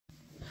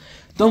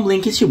Don't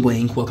blink, it's your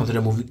blink. Welcome to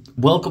the movie.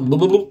 Welcome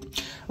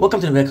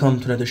to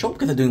another show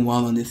because I'm doing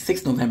well on the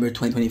 6th November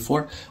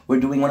 2024. We're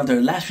doing one of the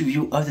last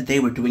review of the day.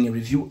 We're doing a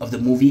review of the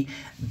movie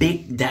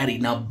Big Daddy.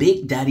 Now,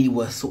 Big Daddy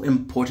was so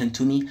important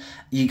to me.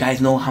 You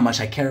guys know how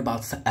much I care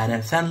about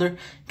Adam Sandler. You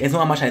guys know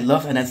how much I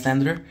love Adam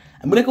Sandler.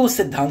 I'm gonna go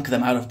sit down because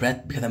I'm out of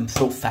breath because I'm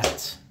so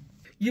fat.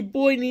 Your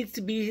boy needs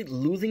to be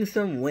losing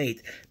some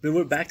weight. But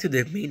we're back to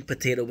the main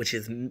potato, which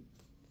is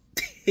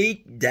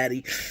Big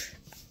Daddy.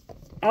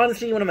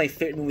 Honestly, one of my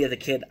favorite movies as a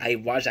kid. I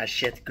watched that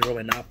shit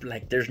growing up.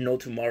 Like, there's no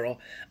tomorrow.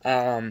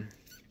 My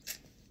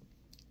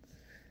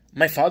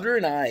father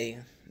and I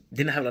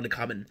didn't have a lot in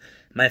common.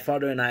 My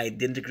father and I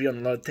didn't agree on a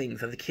lot of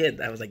things. As a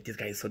kid, I was like, this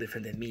guy is so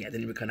different than me. I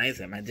didn't recognize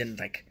him. I didn't,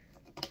 like,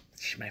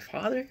 my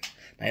father?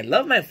 I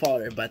love my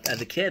father, but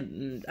as a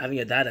kid, having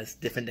a dad that's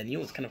different than you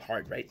was kind of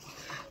hard, right?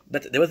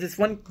 But there was this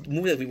one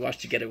movie that we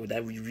watched together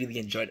that we really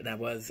enjoyed, and that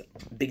was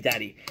Big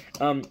Daddy.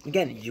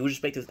 Again, huge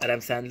respect to Adam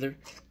Sandler.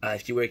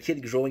 If you were a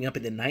kid growing up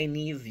in the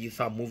 90s, you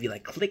saw a movie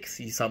like Clicks,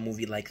 you saw a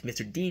movie like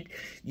Mr. Deed,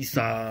 you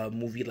saw a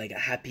movie like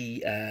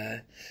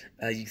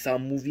you saw a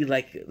movie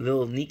like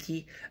Little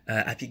Nicky,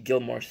 Happy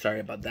Gilmore, sorry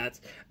about that.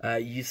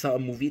 You saw a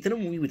movie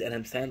with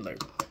Adam Sandler.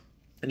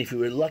 And if you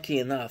were lucky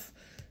enough,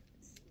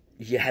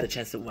 you had a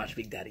chance to watch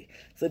Big Daddy.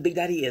 So Big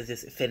Daddy is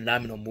this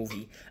phenomenal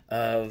movie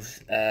of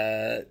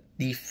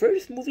the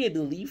first movie, I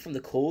believe, from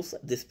the Coles,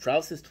 the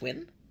Sprouse's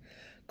twin,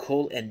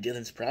 Cole and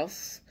Dylan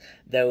Sprouse,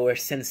 that were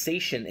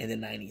sensation in the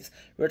 90s.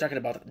 We're talking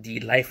about the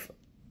life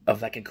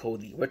of Zack and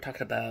Cody. We're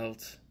talking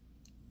about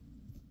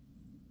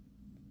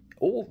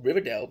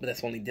Riverdale, but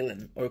that's only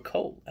Dylan, or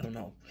Cole, I don't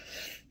know.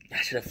 I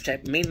should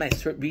have made my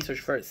research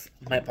first.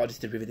 My apologies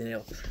to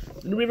Riverdale.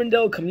 The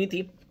Riverdale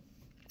community.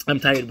 I'm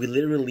tired. We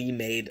literally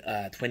made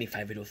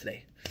 25 videos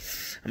today.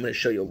 I'm going to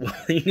show you.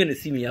 You're going to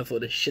see me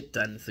upload a shit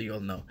ton so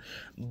you'll know.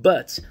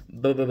 But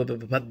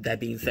that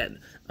being said,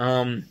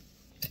 the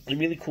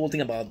really cool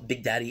thing about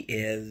Big Daddy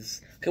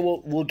is... Okay,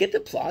 we'll get the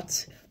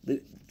plot.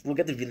 We'll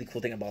get the really cool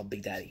thing about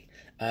Big Daddy.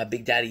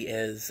 Big Daddy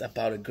is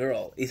about a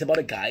girl. It's about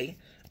a guy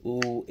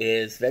who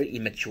is very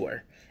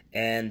immature.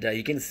 And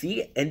you can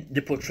see, and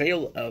the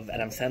portrayal of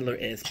Adam Sandler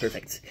is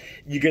perfect.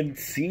 You can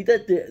see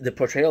that the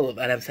portrayal of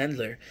Adam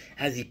Sandler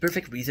has the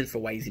perfect reason for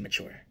why he's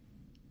immature.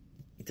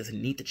 It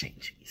doesn't need to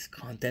change. He's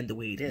content the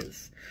way it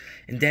is.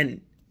 And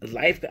then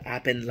life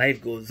happens,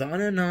 life goes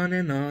on and on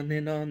and on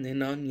and on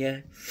and on,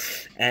 yeah.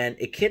 And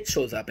a kid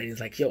shows up and he's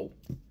like, yo,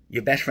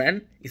 your best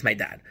friend is my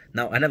dad.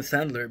 Now, Adam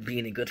Sandler,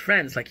 being a good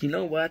friend, is like, you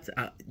know what?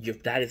 Your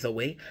dad is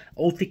away.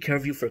 I'll take care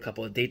of you for a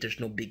couple of days. There's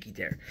no biggie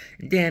there.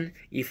 And then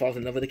he falls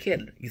in love with the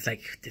kid. He's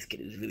like, this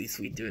kid is really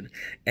sweet, dude.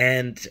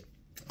 And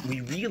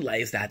we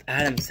realize that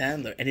Adam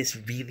Sandler, and it's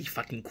really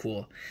fucking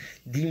cool.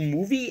 The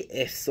movie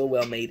is so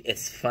well made.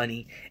 It's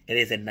funny. It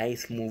is a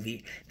nice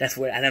movie. That's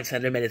where Adam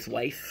Sandler met his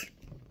wife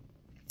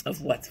of,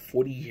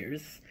 40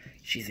 years?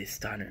 She's a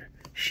stunner.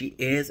 She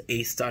is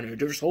a stunner.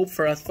 There's hope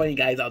for us funny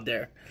guys out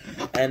there.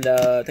 And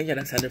thank you,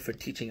 Adam Sandler, for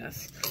teaching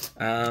us.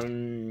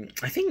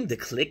 I think The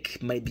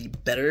Click might be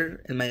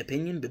better, in my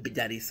opinion, but Big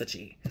Daddy is such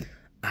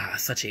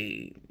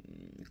a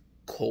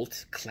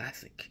cult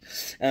classic.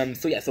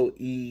 So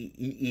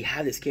he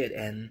had this kid,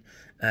 and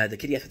the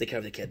kid, he has to take care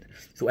of the kid.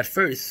 So at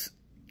first,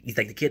 he's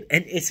like the kid,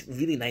 and it's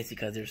really nice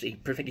because there's a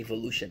perfect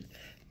evolution.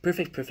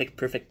 Perfect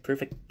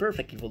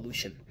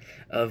evolution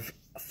of,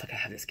 fuck, I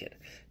have this kid.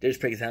 There's,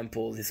 for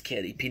example, this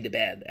kid, he peed the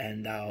bed,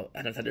 and now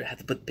Adam Sandler had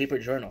to put paper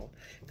journal,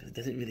 because he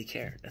doesn't really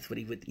care. That's what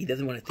he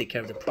doesn't want to take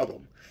care of the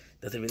problem.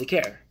 Doesn't really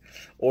care.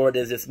 Or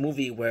there's this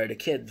movie where the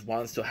kid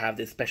wants to have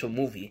this special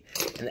movie,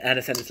 and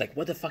Adam Sandler's like,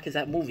 what the fuck is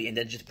that movie? And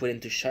then just put him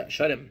to shut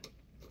him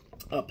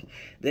up.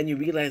 Then you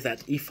realize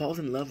that he falls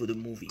in love with the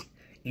movie.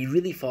 He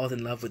really falls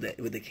in love with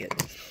the kid.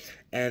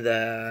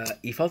 And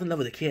he falls in love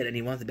with the kid, and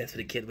he wants the best for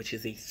the kid, which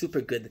is a super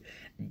good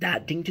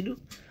dad thing to do.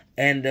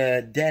 And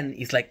then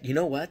he's like, you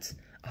know what?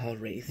 I'll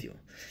raise you.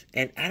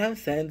 And Adam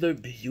Sandler,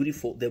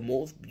 the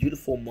most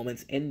beautiful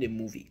moments in the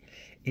movie,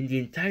 in the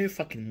entire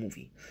fucking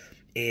movie,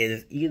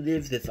 is he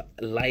lives this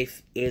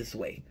life his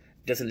way.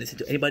 Doesn't listen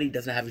to anybody,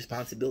 doesn't have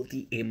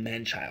responsibility, a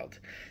man-child.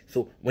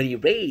 So when he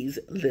raised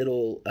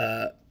little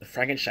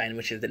Frankenstein,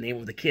 which is the name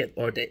of the kid,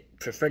 or the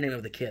preferred name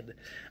of the kid,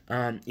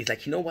 he's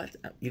like, you know what?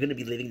 You're going to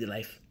be living the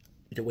life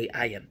the way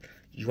I am.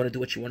 You want to do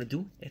what you want to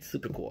do? It's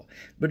super cool.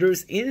 But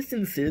there's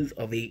instances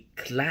of a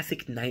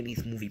classic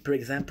 90s movie. For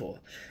example,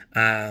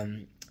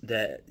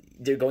 they're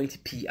going to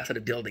pee outside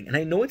the building. And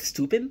I know it's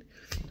stupid,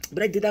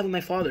 but I did that with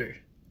my father.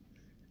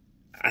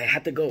 I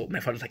had to go. My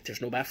father's like,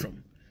 there's no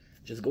bathroom.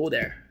 Just go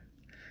there.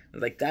 I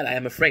was like, Dad, I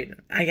am afraid.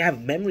 I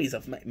have memories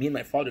of me and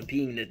my father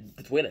peeing in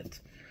the toilet.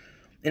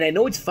 And I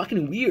know it's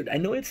fucking weird. I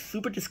know it's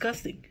super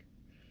disgusting.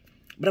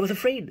 But I was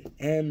afraid.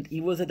 And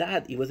he was a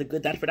dad. He was a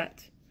good dad for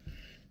that.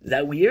 Is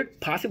that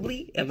weird?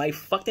 Possibly. Am I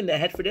fucked in the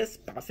head for this?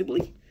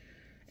 Possibly.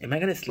 Am I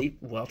gonna sleep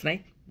well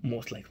tonight?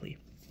 Most likely.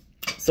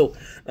 So,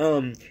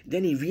 then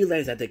he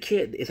realized that the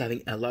kid is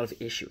having a lot of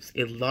issues.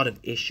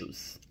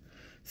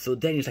 So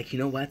then he's like, you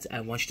know what? I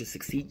want you to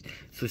succeed.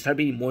 So he started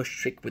being more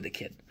strict with the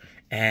kid.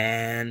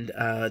 And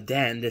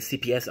then the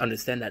CPS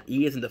understand that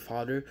he isn't the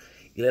father.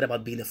 He lied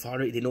about being the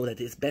father. They know that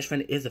his best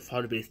friend is the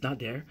father, but he's not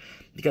there.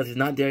 Because he's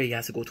not there, he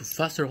has to go to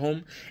foster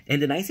home.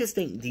 And the nicest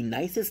thing, the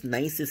nicest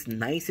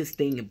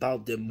thing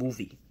about the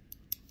movie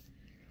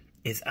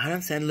is Adam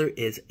Sandler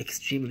is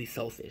extremely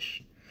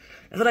selfish.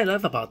 That's what I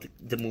love about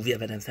the movie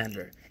of Adam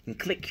Sandler. In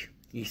Click,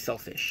 he's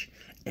selfish.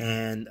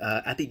 And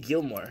Happy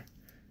Gilmore,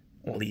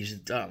 well, he's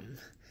just dumb.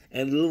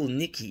 And little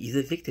Nicky, he's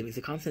a victim. He's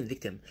a constant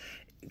victim.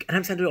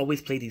 Adam Sandler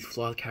always played these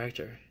flawed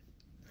character.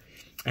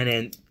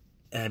 And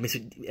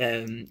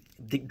then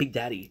Big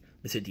Daddy,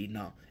 Mr. D,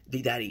 no.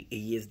 Big Daddy,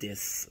 he is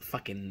this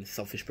fucking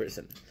selfish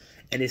person.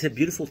 And it's a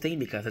beautiful thing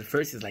because at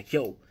first he's like,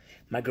 yo,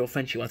 my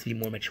girlfriend, she wants to be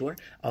more mature.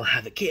 I'll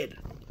have a kid.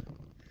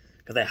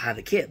 Because I have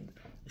a kid.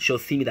 She'll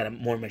see me that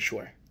I'm more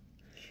mature.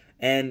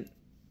 And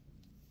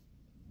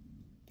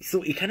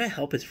so he kind of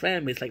helped his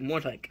friend, but it's like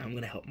more like, I'm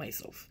going to help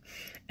myself.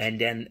 And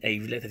then he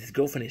realized that his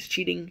girlfriend is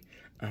cheating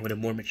with a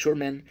more mature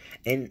man.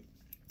 And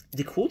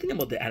the cool thing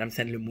about the Adam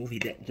Sandler movie,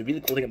 the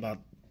really cool thing about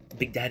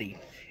Big Daddy,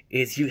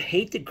 is you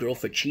hate the girl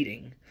for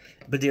cheating,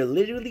 but they're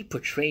literally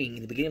portraying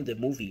in the beginning of the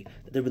movie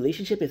that the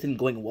relationship isn't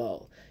going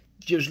well.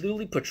 You're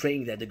literally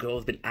portraying that the girl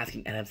has been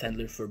asking Adam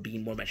Sandler for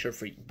being more mature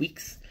for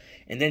weeks,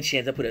 and then she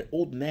ends up with an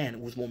old man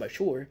who's more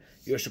mature.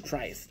 You're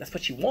surprised. That's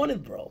what she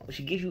wanted, bro.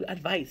 She gave you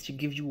advice. She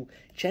gave you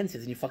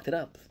chances, and you fucked it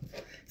up.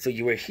 So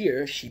you were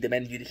here. She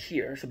demanded you to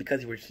here. So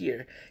because you were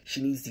here,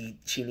 she needs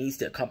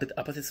the complete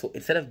opposite. So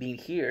instead of being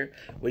here,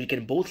 where you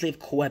can both live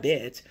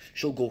cohabit,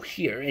 she'll go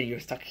here, and you're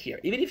stuck here.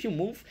 Even if you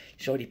move,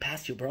 she's already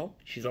past you, bro.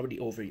 She's already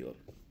over you.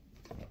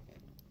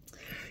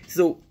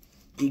 So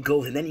he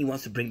goes, and then he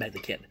wants to bring back the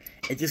kid.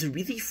 It's just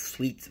really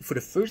sweet. For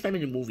the first time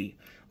in the movie,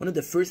 one of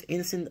the first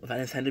instances of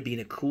Adam Sandler being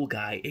a cool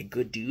guy, a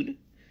good dude,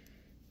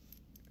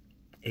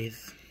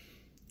 is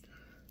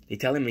they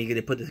tell him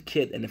they put the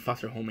kid in the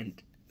foster home, and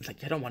it's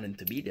like, I don't want him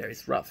to be there.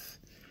 It's rough.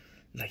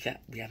 It's like, yeah,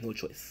 we have no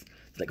choice.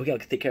 It's like, okay, I'll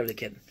take care of the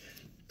kid.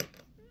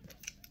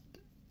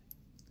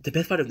 The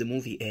best part of the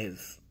movie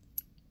is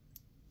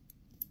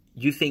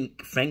you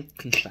think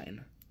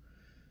Frankenstein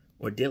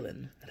or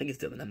Dylan, I think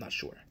it's Dylan, I'm not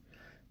sure,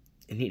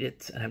 it needed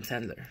Adam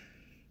Sandler.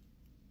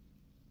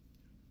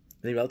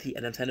 In reality,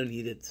 Adam Sandler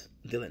needed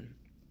Dylan.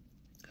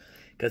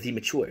 Because he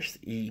matures,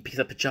 he picks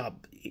up a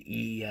job,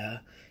 he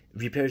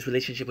repairs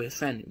relationship with his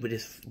friend, with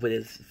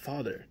his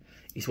father.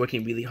 He's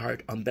working really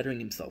hard on bettering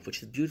himself,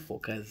 which is beautiful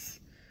because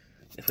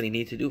that's what he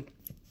needs to do.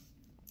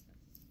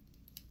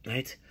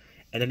 Right?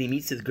 And then he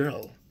meets this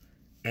girl,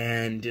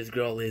 and this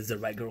girl is the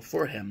right girl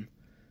for him.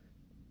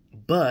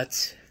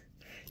 But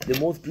the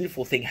most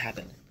beautiful thing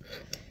happened.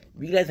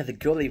 Realized that the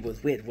girl he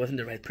was with wasn't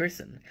the right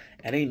person,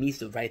 and then he meets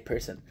the right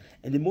person.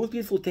 And the most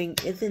beautiful thing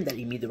isn't that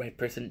he meets the right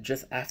person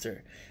just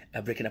after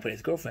breaking up with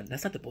his girlfriend.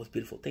 That's not the most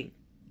beautiful thing.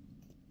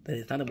 That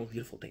is not the most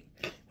beautiful thing.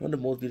 One of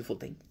the most beautiful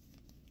thing.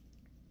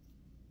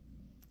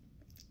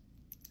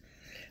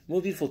 The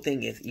most beautiful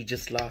thing is he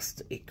just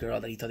lost a girl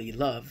that he thought he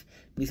loved.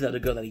 Meets another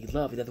girl that he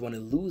loved. He doesn't want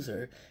to lose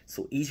her,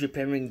 so he's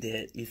repairing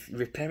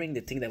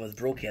the thing that was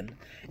broken,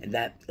 and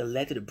that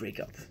led to the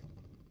breakup.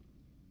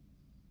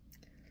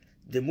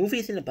 The movie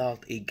isn't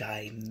about a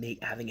guy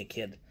having a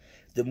kid.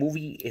 The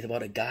movie is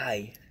about a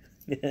guy.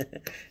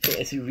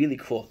 It's really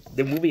cool.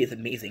 The movie is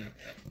amazing.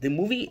 The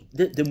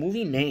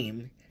movie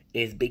name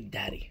is Big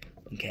Daddy.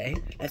 Okay?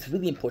 That's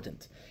really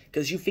important.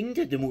 Because you think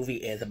that the movie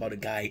is about a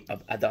guy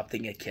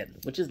adopting a kid,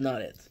 which is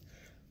not it.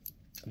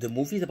 The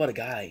movie is about a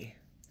guy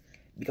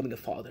becoming a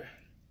father.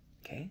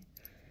 Okay?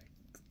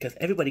 Because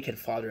everybody can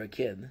father a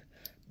kid,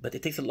 but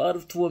it takes a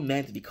lot to a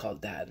man to be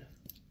called dad.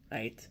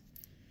 Right?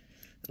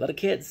 A lot of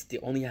kids, they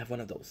only have one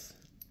of those.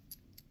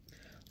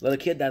 A lot of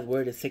kids, that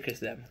word is sacred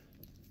to them.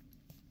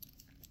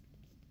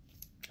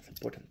 It's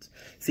important.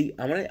 See,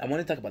 I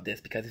want to talk about this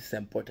because this is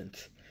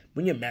important.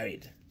 When you're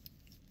married,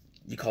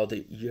 you call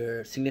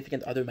your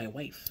significant other my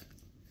wife.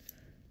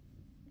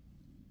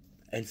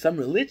 In some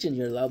religion,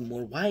 you're allowed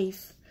more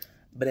wife,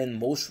 but in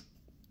most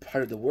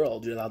part of the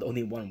world, you're allowed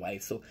only one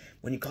wife. So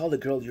when you call the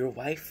girl your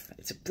wife,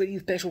 it's a pretty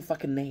special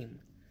fucking name.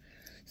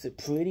 It's a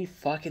pretty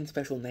fucking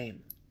special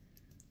name.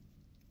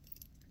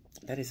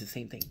 That is the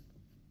same thing.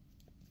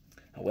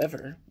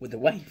 However, with the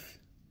wife,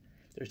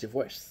 there's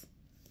divorce.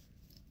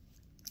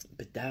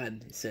 But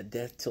dad said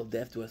death till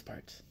death do us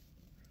part.